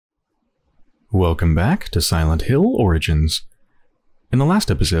Welcome back to Silent Hill Origins. In the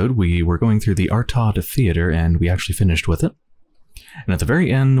last episode, we were going through the Artaud Theater, and we actually finished with it. And at the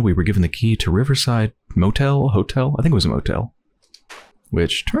very end, we were given the key to Riverside Motel, Hotel? I think it was a motel.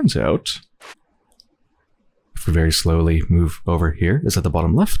 Which turns out, if we very slowly move over here, is at the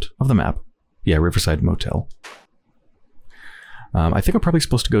bottom left of the map. Yeah, Riverside Motel. I think I'm probably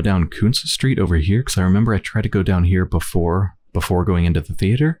supposed to go down Kuntz Street over here, because I remember I tried to go down here before going into the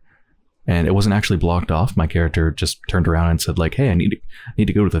theater. And it wasn't actually blocked off. My character just turned around and said, like, hey, I need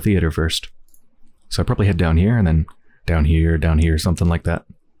to go to the theater first. So I probably head down here, and then down here, something like that.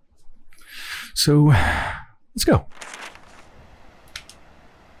 So, let's go.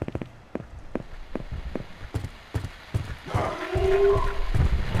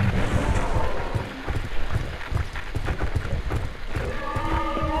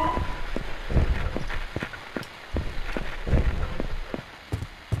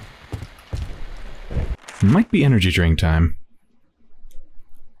 Might be energy drink time.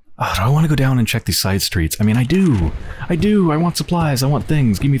 Oh, do I want to go down and check these side streets? I mean, I do! I want supplies, I want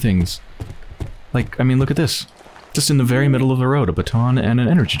things, give me things. Like, I mean, look at this. Just in the very middle of the road, a baton and an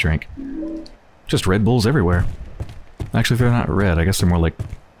energy drink. Just Red Bulls everywhere. Actually, they're not red, I guess they're more like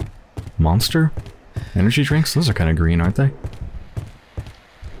Monster energy drinks? Those are kind of green, aren't they?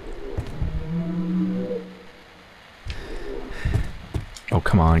 Oh,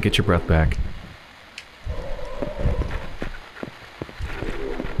 come on, get your breath back.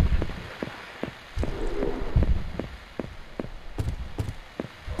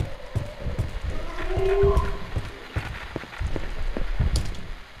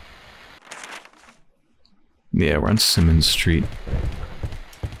 Yeah, we're on Simmons Street.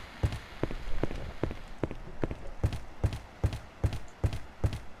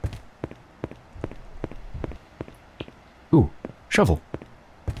 Ooh, shovel.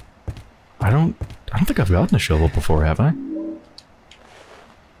 I don't think I've gotten a shovel before, have I?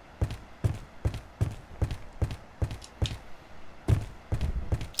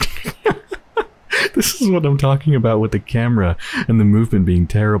 This is what I'm talking about with the camera and the movement being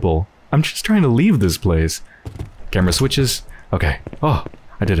terrible. I'm just trying to leave this place. Camera switches. Okay. Oh,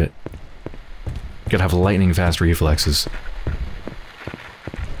 I did it. Gotta have lightning fast reflexes.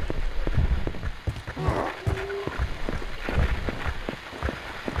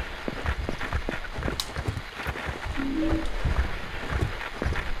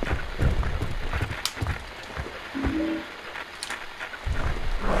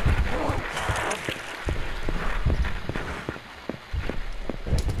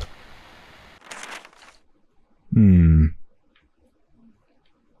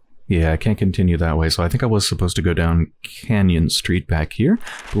 Yeah, I can't continue that way, so I think I was supposed to go down Canyon Street back here.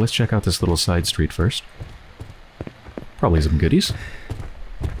 But let's check out this little side street first. Probably some goodies.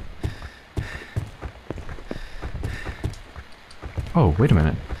 Oh, wait a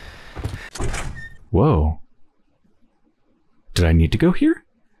minute. Whoa. Did I need to go here?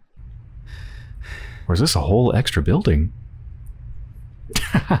 Or is this a whole extra building?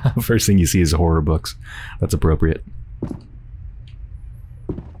 First thing you see is horror books. That's appropriate.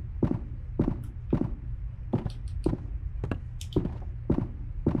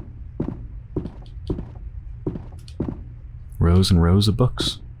 Rows and rows of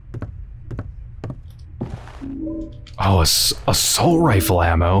books. Oh, assault rifle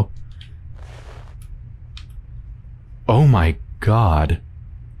ammo. Oh my god.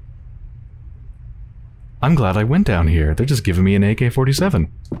 I'm glad I went down here. They're just giving me an AK-47.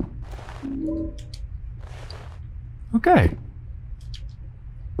 Okay.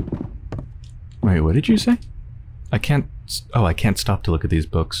 Wait, what did you say? I can't... Oh, I can't stop to look at these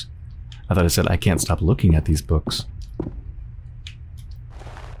books. I thought I said I can't stop looking at these books.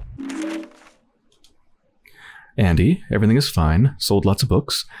 Andy, everything is fine. Sold lots of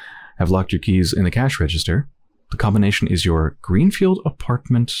books. Have locked your keys in the cash register. The combination is your Greenfield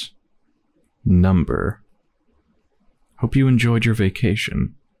apartment number. Hope you enjoyed your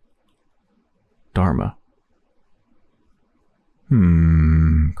vacation. Dharma.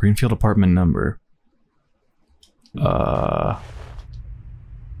 Greenfield apartment number. The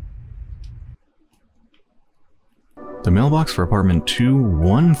mailbox for apartment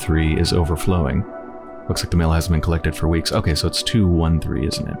 213 is overflowing. Looks like the mail hasn't been collected for weeks. Okay, so it's 213,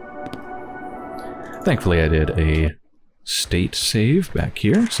 isn't it? Thankfully, I did a state save back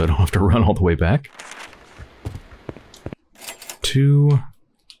here, so I don't have to run all the way back.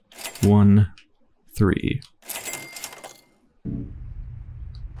 213.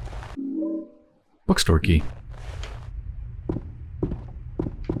 Bookstore key.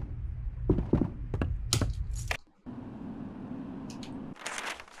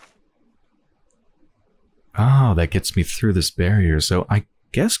 Oh, that gets me through this barrier, so I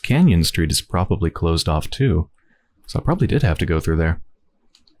guess Canyon Street is probably closed off too. So I probably did have to go through there.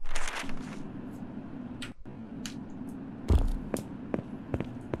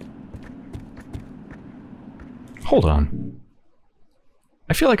 Hold on.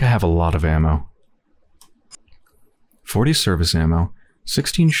 I feel like I have a lot of ammo. 40 service ammo,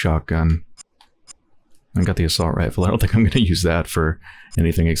 16 shotgun. I got the assault rifle. I don't think I'm going to use that for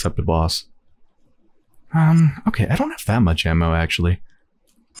anything except a boss. Okay, I don't have that much ammo, actually.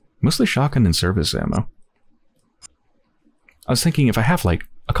 Mostly shotgun and service ammo. I was thinking if I have, like,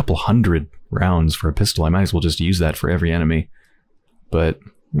 a couple hundred rounds for a pistol, I might as well just use that for every enemy. But,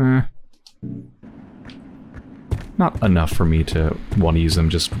 not enough for me to want to use them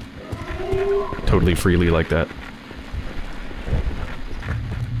just totally freely like that.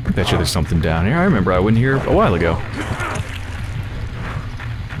 I bet you there's something down here. I remember I went here a while ago.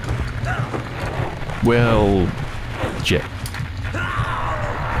 Well, shit.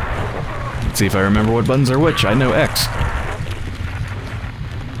 Let's see if I remember what buttons are which. I know X.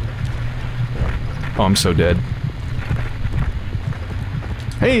 Oh, I'm so dead.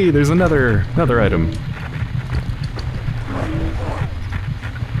 Hey, there's another item.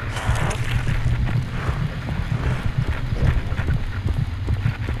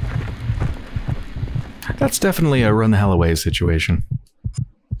 That's definitely a run the hell away situation.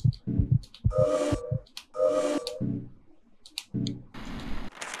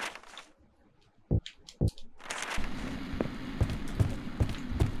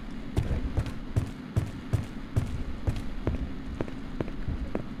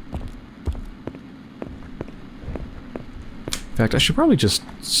 In fact, I should probably just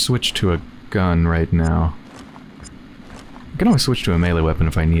switch to a gun right now. I can always switch to a melee weapon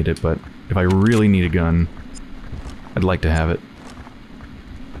if I need it, but if I really need a gun, I'd like to have it.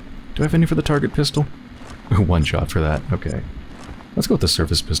 Do I have any for the target pistol? One shot for that, okay. Let's go with the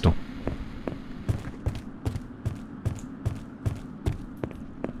service pistol.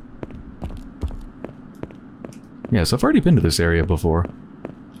 Yeah, so I've already been to this area before.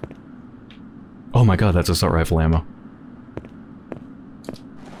 Oh my god, that's assault rifle ammo.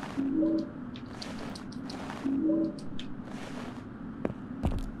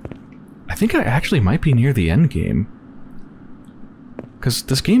 I think I actually might be near the end game. Because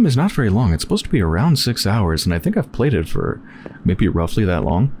this game is not very long. It's supposed to be around 6 hours, and I think I've played it for maybe roughly that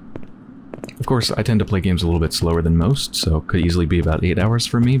long. Of course, I tend to play games a little bit slower than most, so it could easily be about 8 hours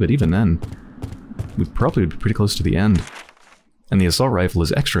for me, but even then, we'd probably be pretty close to the end. And the assault rifle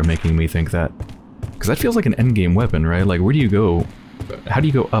is extra making me think that. Because that feels like an endgame weapon, right? Like, where do you go? How do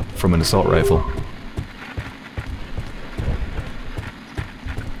you go up from an assault rifle?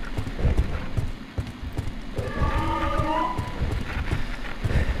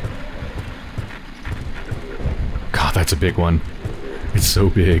 That's a big one. It's so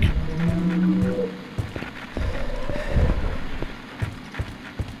big.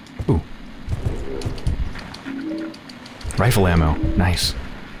 Ooh. Rifle ammo. Nice.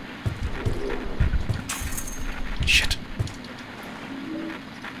 Shit.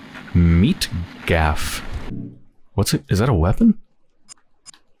 Meat gaff. What's it? Is that a weapon?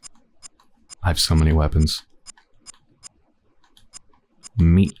 I have so many weapons.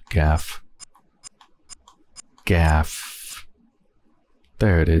 Meat gaff. Gaff.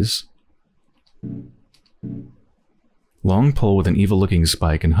 There it is. Long pole with an evil-looking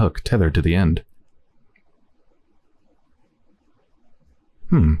spike and hook tethered to the end.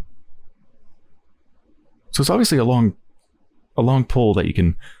 So it's obviously a long pole that you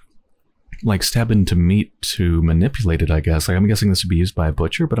can, like, stab into meat to manipulate it, I guess. Like, I'm guessing this would be used by a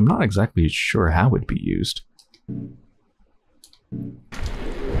butcher, but I'm not exactly sure how it would be used.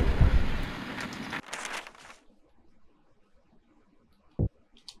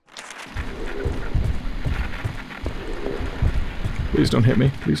 Please don't hit me.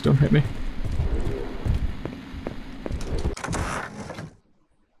 Please don't hit me.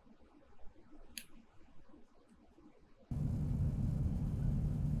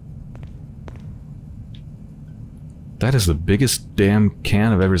 That is the biggest damn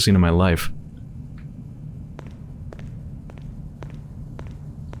can I've ever seen in my life.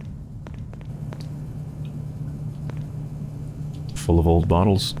 Full of old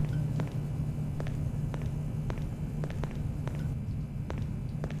bottles.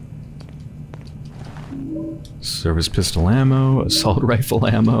 Service pistol ammo, assault rifle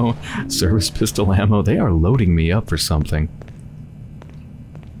ammo, service pistol ammo. They are loading me up for something.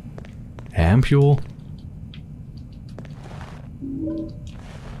 Ampule?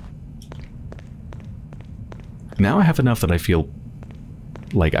 Now I have enough that I feel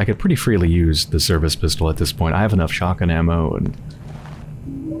Like, I could pretty freely use the service pistol at this point. I have enough shotgun ammo and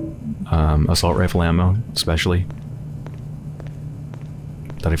assault rifle ammo, especially,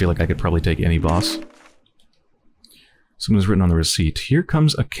 that I feel like I could probably take any boss. Something was written on the receipt. Here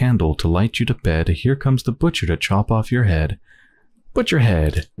comes a candle to light you to bed. Here comes the butcher to chop off your head. Butcher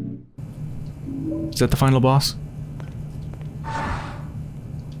head. Is that the final boss?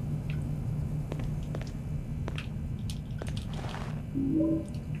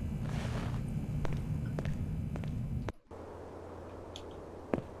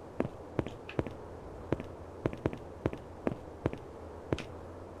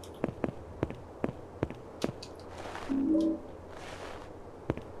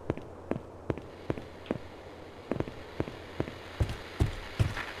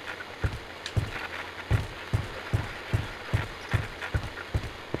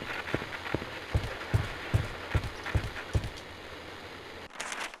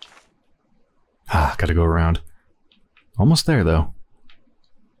 Ah, gotta go around. Almost there, though.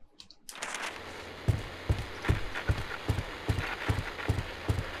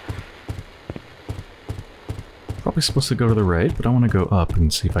 Probably supposed to go to the right, but I want to go up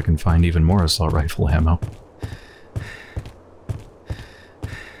and see if I can find even more assault rifle ammo.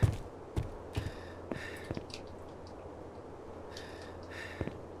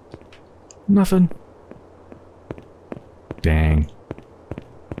 Nothing. Dang.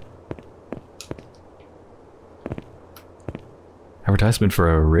 Advertisement for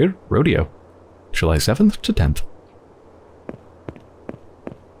a rodeo. July 7th to 10th.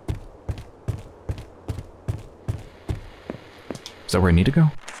 Is that where I need to go?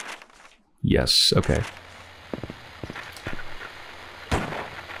 Yes, okay.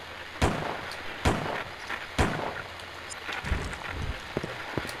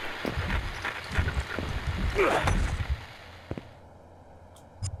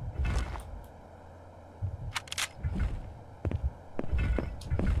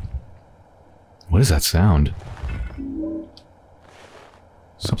 What is that sound?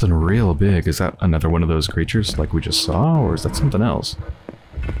 Something real big. Is that another one of those creatures like we just saw, or is that something else?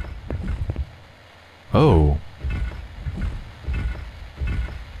 Oh.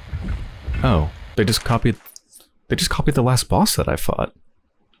 Oh, they just copied the last boss that I fought.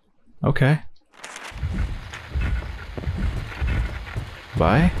 Okay.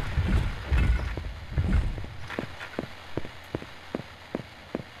 Bye.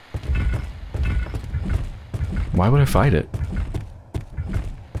 Why would I fight it?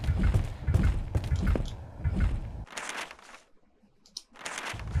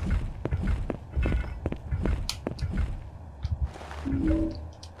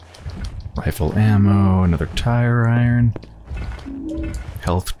 Rifle ammo, another tire iron.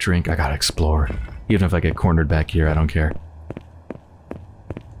 Health drink, I gotta explore. Even if I get cornered back here, I don't care.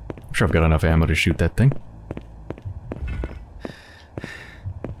 I'm sure I've got enough ammo to shoot that thing.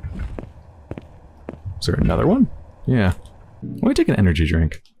 Is there another one? Yeah. Let me take an energy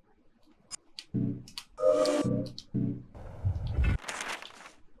drink.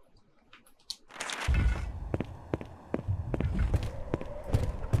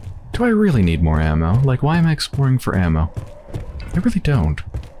 Do I really need more ammo? Like, why am I exploring for ammo? I really don't.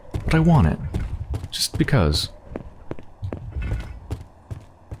 But I want it. Just because.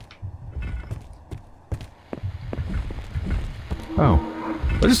 Oh.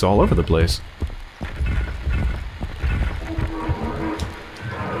 They're just all over the place.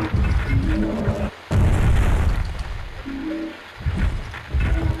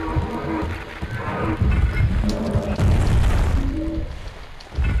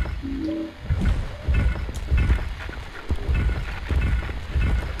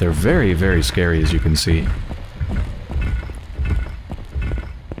 They're very, very scary, as you can see.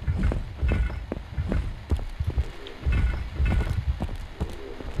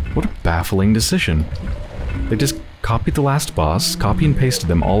 What a baffling decision. They just copied the last boss, copy and pasted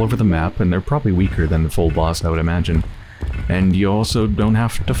them all over the map, and they're probably weaker than the full boss, I would imagine. And you also don't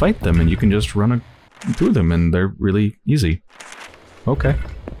have to fight them, and you can just run through them, and they're really easy. Okay.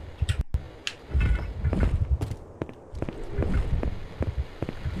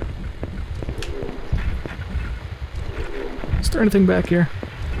 Is there anything back here?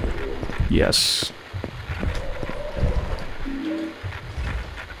 Yes.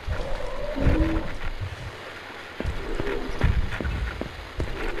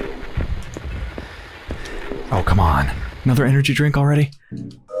 Oh, come on. Another energy drink already?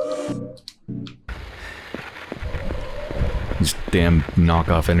 These damn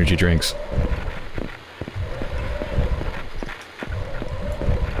knockoff energy drinks.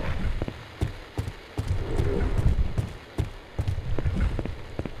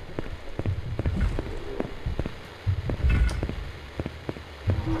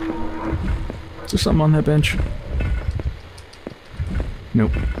 there something on that bench?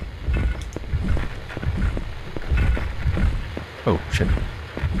 Nope. Oh, shit.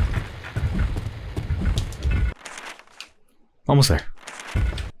 Almost there.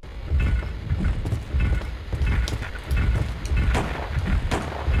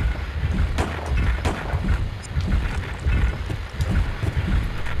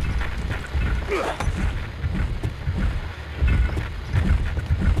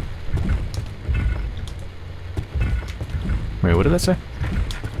 Wait, what did that say?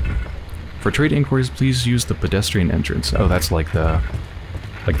 For trade inquiries, please use the pedestrian entrance. Oh, that's like the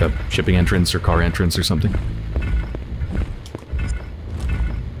shipping entrance or car entrance or something.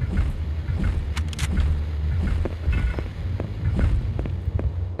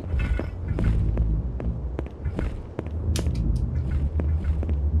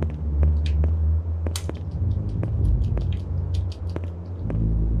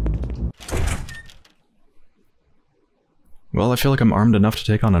 Well, I feel like I'm armed enough to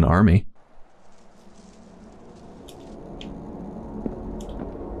take on an army.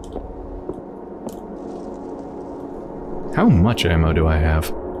 How much ammo do I have?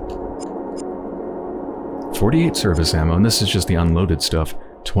 48 service ammo, and this is just the unloaded stuff.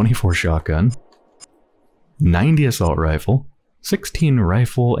 24 shotgun. 90 assault rifle. 16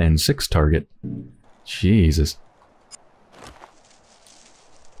 rifle and 6 target. Jesus.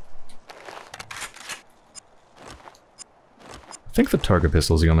 I think the target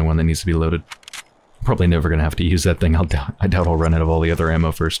pistol is the only one that needs to be loaded. Probably never gonna have to use that thing. I doubt I'll run out of all the other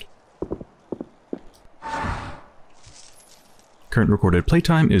ammo first. Current recorded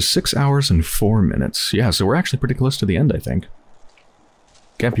playtime is 6 hours and 4 minutes. Yeah, so we're actually pretty close to the end, I think.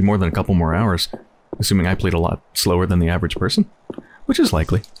 Can't be more than a couple more hours, assuming I played a lot slower than the average person, which is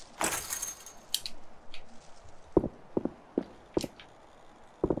likely.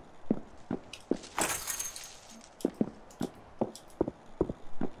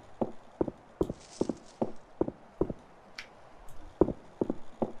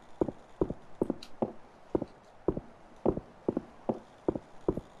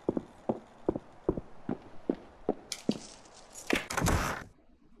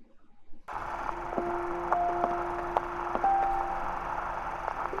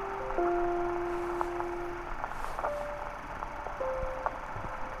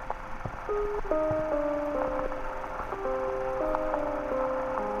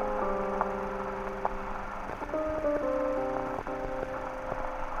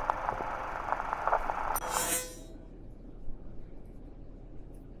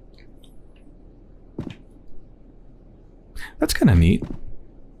 That's kind of neat.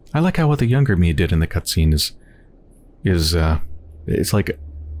 I like how what the younger me did in the cutscene is it's like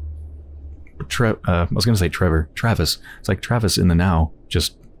I was gonna say Travis. It's like Travis in the now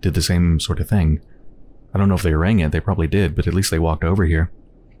just did the same sort of thing. I don't know if they rang it, they probably did, but at least they walked over here.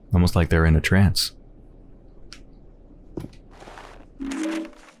 Almost like they're in a trance.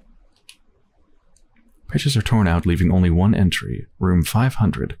 Pages are torn out, leaving only one entry. Room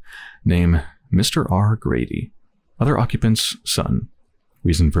 500. Name, Mr. R. Grady. Other occupants, son.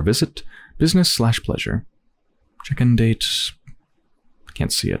 Reason for visit, business/pleasure. Check-in date,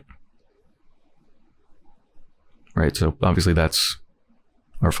 can't see it. Right, so obviously that's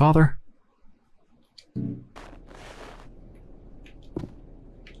our father. Would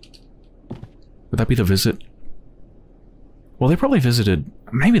that be the visit? Well, they probably visited,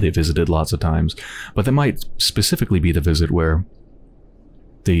 maybe they visited lots of times, but that might specifically be the visit where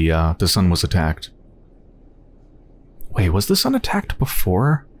the son was attacked. Wait, was the son attacked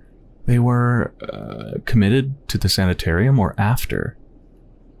before they were committed to the sanitarium or after?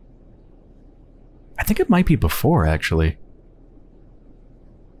 I think it might be before, actually.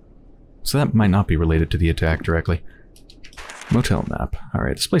 So that might not be related to the attack directly. Motel map.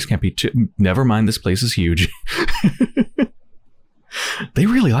 Alright, this place can't be too... Never mind, this place is huge. They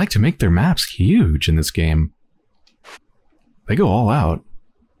really like to make their maps huge in this game. They go all out.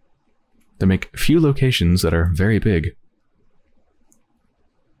 They make few locations that are very big.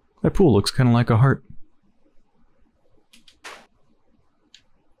 That pool looks kind of like a heart.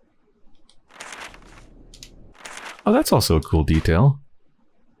 Oh, that's also a cool detail.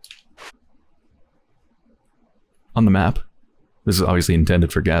 On the map, this is obviously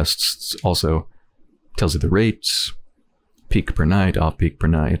intended for guests. It also tells you the rates. Peak per night, off peak per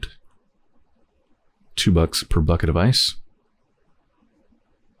night. $2 per bucket of ice.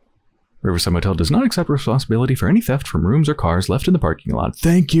 Riverside Motel does not accept responsibility for any theft from rooms or cars left in the parking lot.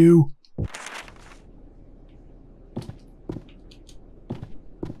 Thank you!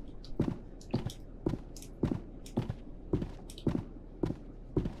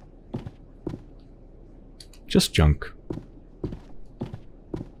 Just junk.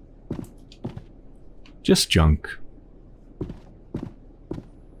 Just junk.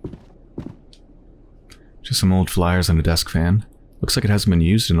 Just some old flyers and a desk fan. Looks like it hasn't been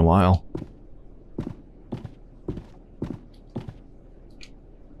used in a while.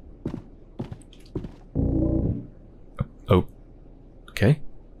 Oh. Okay.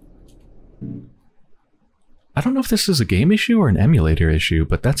 I don't know if this is a game issue or an emulator issue,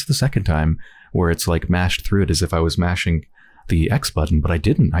 but that's the second time where it's like mashed through it as if I was mashing the X button, but I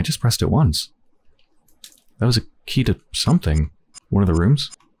didn't. I just pressed it once. That was a key to something. One of the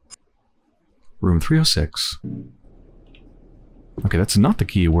rooms? Room 306. Okay, that's not the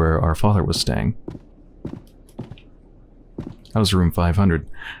key where our father was staying. That was room 500.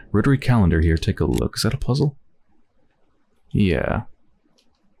 Rotary calendar here, take a look. Is that a puzzle? Yeah.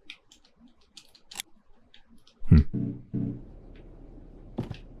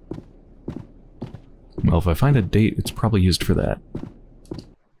 Well, if I find a date, it's probably used for that.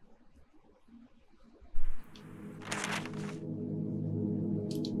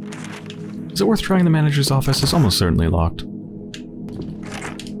 Is it worth trying the manager's office? It's almost certainly locked.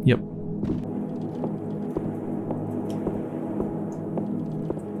 Yep.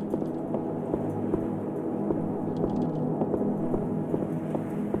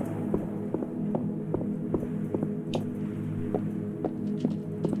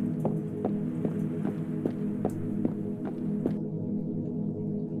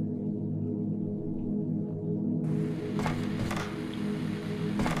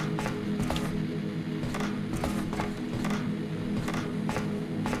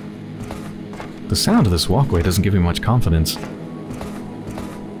 The sound of this walkway doesn't give me much confidence.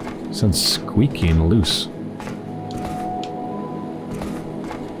 It sounds squeaky and loose.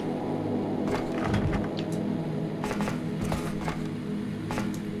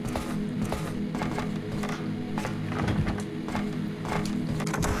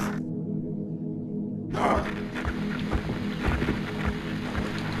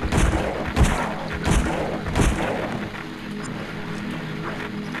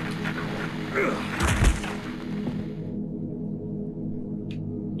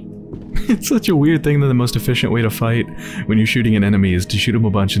 It's such a weird thing that the most efficient way to fight when you're shooting an enemy is to shoot them a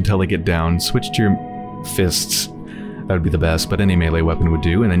bunch until they get down, switch to your fists. That would be the best, but any melee weapon would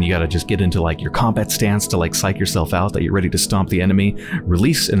do, and then you gotta just get into like your combat stance to like psych yourself out that you're ready to stomp the enemy,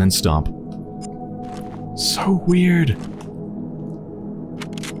 release, and then stomp. So weird.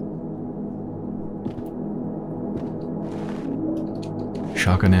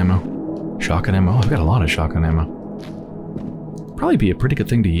 Shotgun ammo. Shotgun ammo. Oh, I've got a lot of shotgun ammo. Probably be a pretty good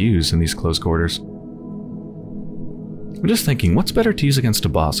thing to use in these close quarters. I'm just thinking, what's better to use against a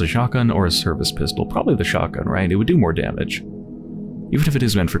boss, a shotgun or a service pistol? Probably the shotgun, right? It would do more damage. Even if it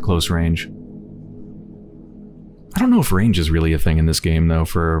is meant for close range. I don't know if range is really a thing in this game, though,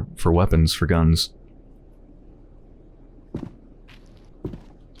 for weapons, for guns.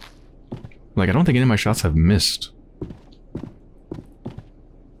 Like, I don't think any of my shots have missed.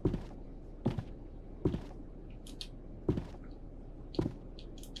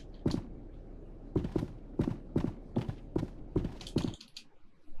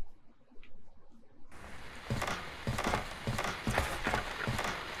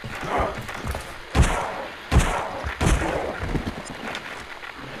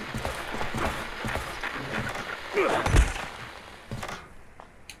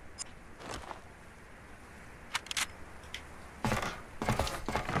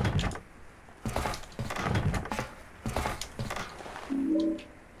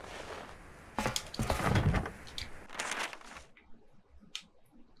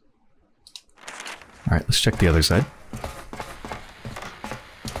 Alright, let's check the other side.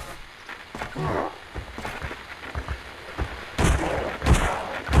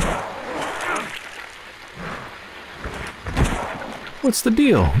 What's the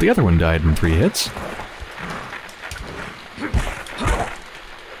deal? The other one died in 3 hits.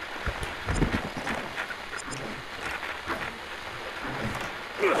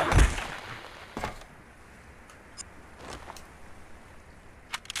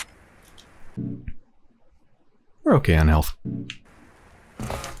 We're okay on health.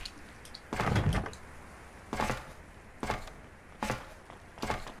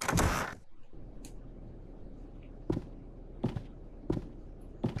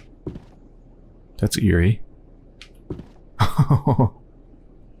 That's eerie.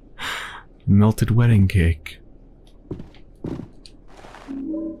 Melted wedding cake.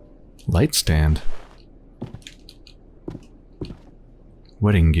 Light stand.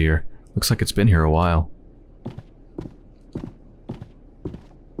 Wedding gear. Looks like it's been here a while.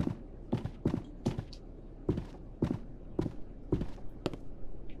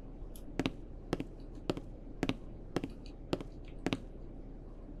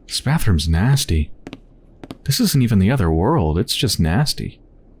 This bathroom's nasty. This isn't even the other world, it's just nasty.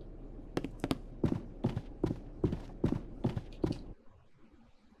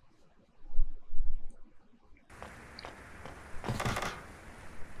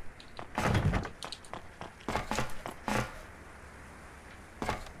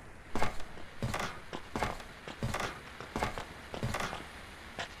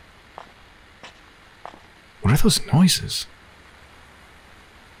 What are those noises?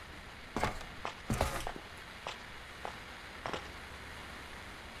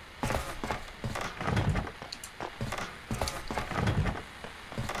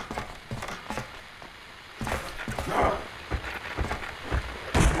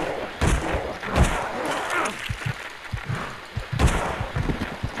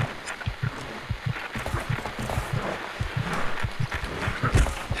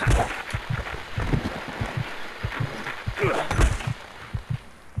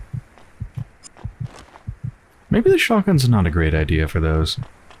 Maybe the shotgun's not a great idea for those.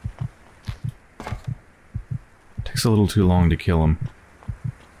 Takes a little too long to kill them.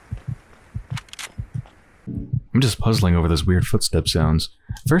 I'm just puzzling over those weird footstep sounds.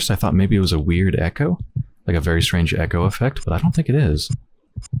 At first I thought maybe it was a weird echo, like a very strange echo effect, but I don't think it is.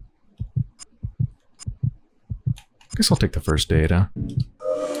 Guess I'll take the first data.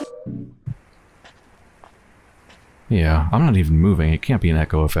 Yeah, I'm not even moving, it can't be an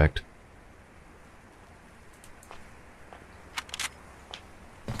echo effect.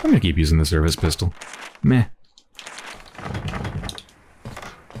 I'm gonna keep using the service pistol. Meh.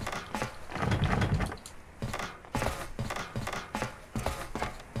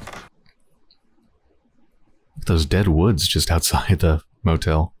 Those dead woods just outside the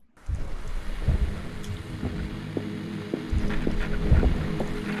motel.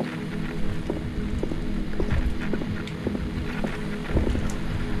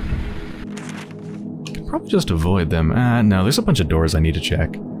 Probably just avoid them. No, there's a bunch of doors I need to check.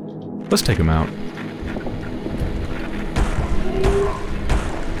 Let's take them out.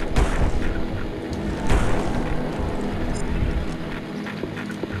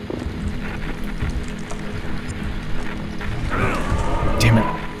 Damn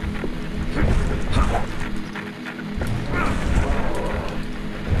it.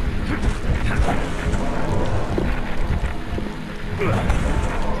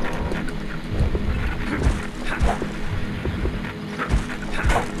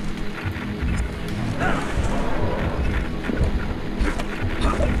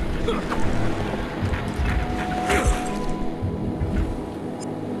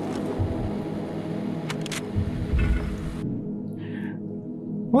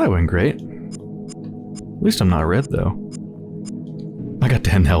 Well, that went great. At least I'm not red, though. I got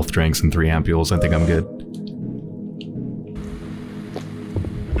 10 health drinks and 3 ampules. I think I'm good.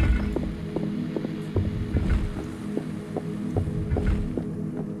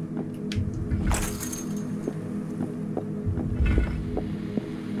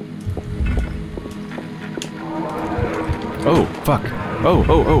 Oh, fuck.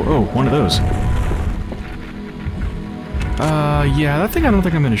 Oh, one of those. Yeah, that thing I don't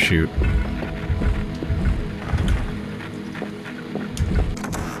think I'm gonna shoot. I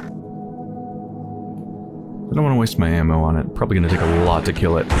don't want to waste my ammo on it. Probably gonna take a lot to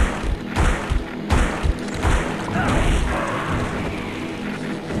kill it.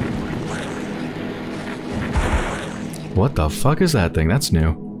 What the fuck is that thing? That's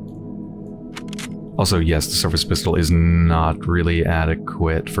new. Also, yes, the service pistol is not really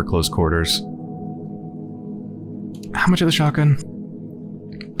adequate for close quarters. How much of the shotgun?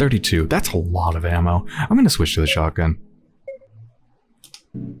 32. That's a lot of ammo. I'm gonna switch to the shotgun.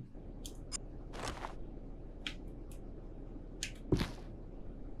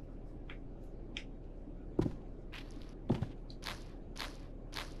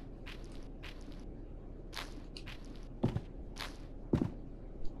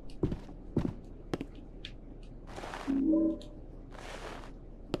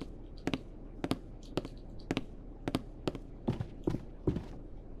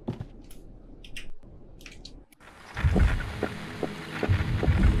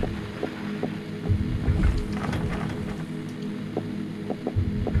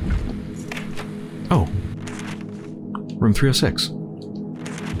 Oh. Room 306.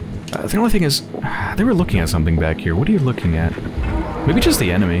 The only thing is, they were looking at something back here. What are you looking at? Maybe just the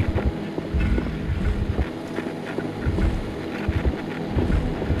enemy.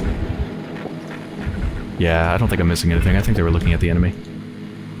 Yeah, I don't think I'm missing anything. I think they were looking at the enemy.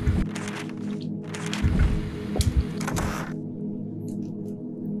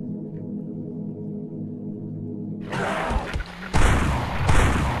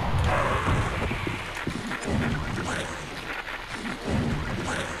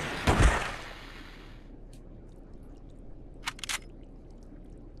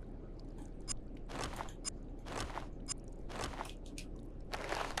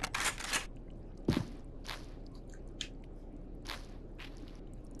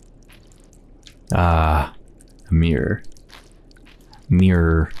 Ah, a mirror.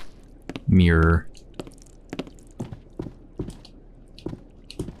 Mirror. Mirror.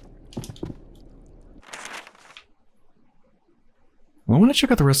 Well, I want to check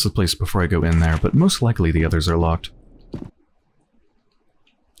out the rest of the place before I go in there, but most likely the others are locked.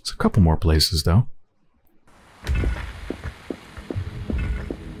 There's a couple more places, though.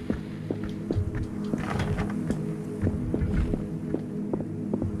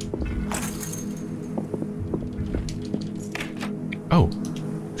 Oh,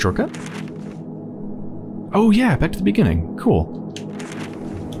 shortcut? Oh yeah, back to the beginning. Cool.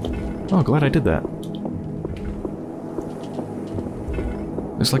 Oh, glad I did that.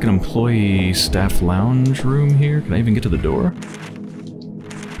 There's like an employee staff lounge room here. Can I even get to the door?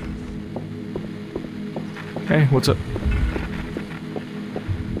 Hey, what's up?